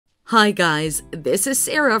Hi guys, this is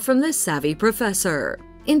Sarah from The Savvy Professor.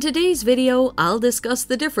 In today's video, I'll discuss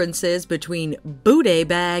the differences between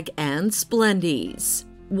BootayBag and Splendies.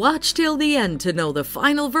 Watch till the end to know the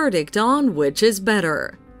final verdict on which is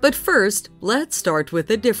better. But first, let's start with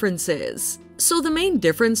the differences. So the main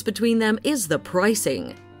difference between them is the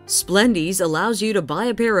pricing. Splendies allows you to buy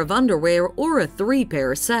a pair of underwear or a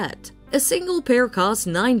 3-pair set. A single pair costs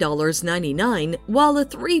 $9.99, while a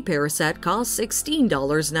 3-pair set costs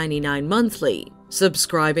 $16.99 monthly.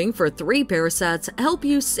 Subscribing for 3-pair sets help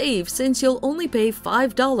you save since you'll only pay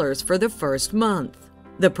 $5 for the first month.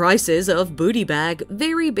 The prices of BootayBag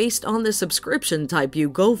vary based on the subscription type you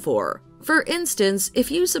go for. For instance,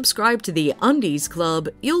 if you subscribe to the Undies Club,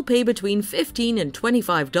 you'll pay between $15 and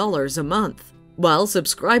 $25 a month, while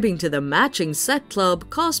subscribing to the Matching Set Club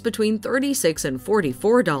costs between $36 and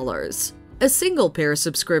 $44. A single pair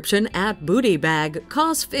subscription at BootayBag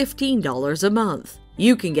costs $15 a month.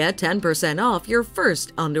 You can get 10% off your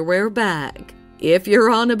first underwear bag. If you're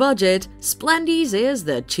on a budget, Splendies is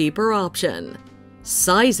the cheaper option.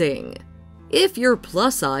 Sizing. If you're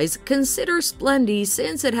plus size, consider Splendies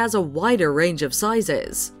since it has a wider range of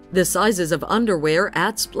sizes. The sizes of underwear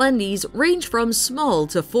at Splendies range from small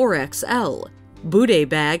to 4XL.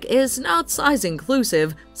 BootayBag is not size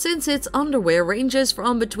inclusive since its underwear ranges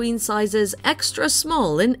from between sizes extra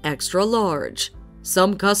small and extra large.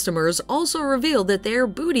 Some customers also reveal that their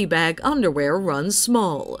BootayBag underwear runs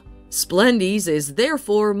small. Splendies is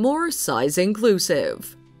therefore more size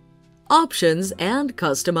inclusive. Options and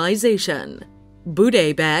customization.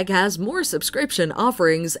 BootayBag has more subscription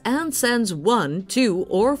offerings and sends 1, 2,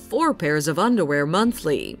 or 4 pairs of underwear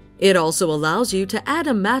monthly. It also allows you to add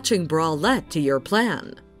a matching bralette to your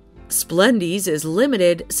plan. Splendies is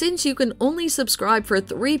limited since you can only subscribe for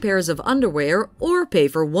 3 pairs of underwear or pay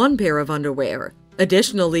for 1 pair of underwear.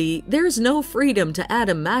 Additionally, there's no freedom to add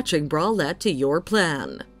a matching bralette to your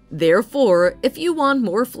plan. Therefore, if you want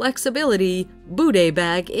more flexibility,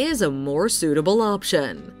 BootayBag is a more suitable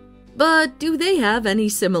option. But do they have any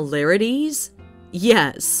similarities?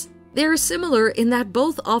 Yes. They're similar in that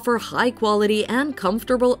both offer high-quality and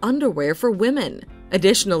comfortable underwear for women.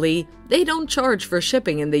 Additionally, they don't charge for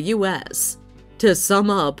shipping in the US. To sum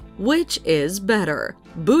up, which is better,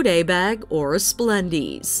 BootayBag or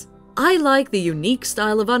Splendies? I like the unique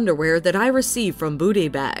style of underwear that I receive from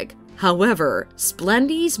BootayBag. However,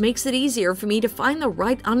 Splendies makes it easier for me to find the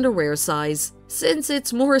right underwear size since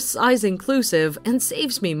it's more size inclusive and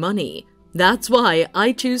saves me money. That's why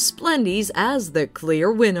I choose Splendies as the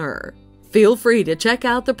clear winner. Feel free to check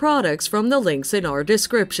out the products from the links in our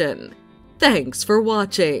description. Thanks for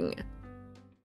watching.